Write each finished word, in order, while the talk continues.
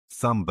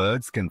Some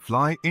birds can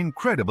fly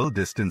incredible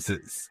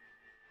distances,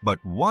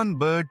 but one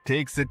bird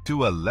takes it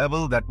to a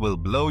level that will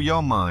blow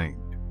your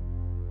mind.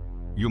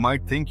 You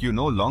might think you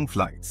know long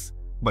flights,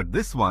 but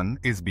this one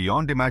is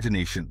beyond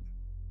imagination.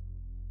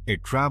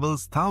 It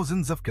travels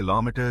thousands of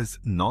kilometers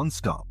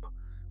non-stop,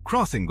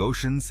 crossing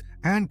oceans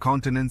and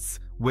continents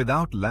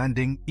without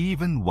landing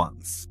even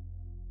once.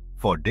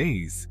 For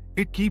days,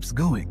 it keeps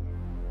going,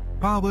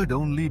 powered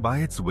only by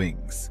its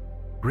wings,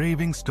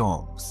 braving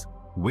storms,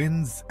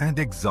 winds and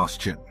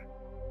exhaustion.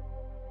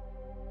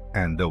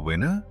 And the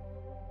winner?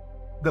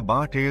 The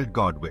Bar-tailed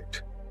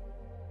Godwit.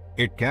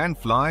 It can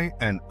fly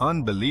an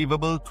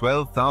unbelievable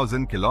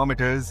 12,000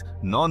 kilometers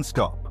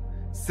non-stop,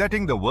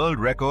 setting the world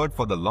record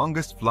for the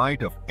longest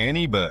flight of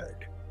any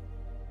bird.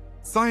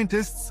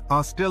 Scientists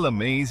are still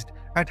amazed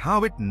at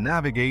how it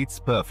navigates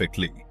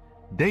perfectly,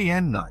 day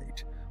and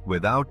night,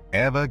 without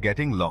ever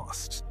getting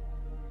lost.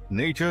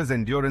 Nature's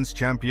endurance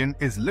champion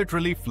is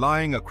literally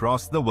flying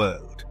across the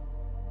world,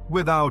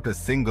 without a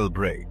single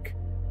break.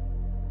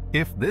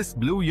 If this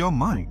blew your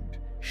mind,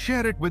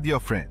 share it with your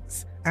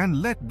friends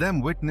and let them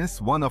witness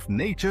one of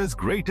nature's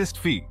greatest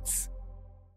feats.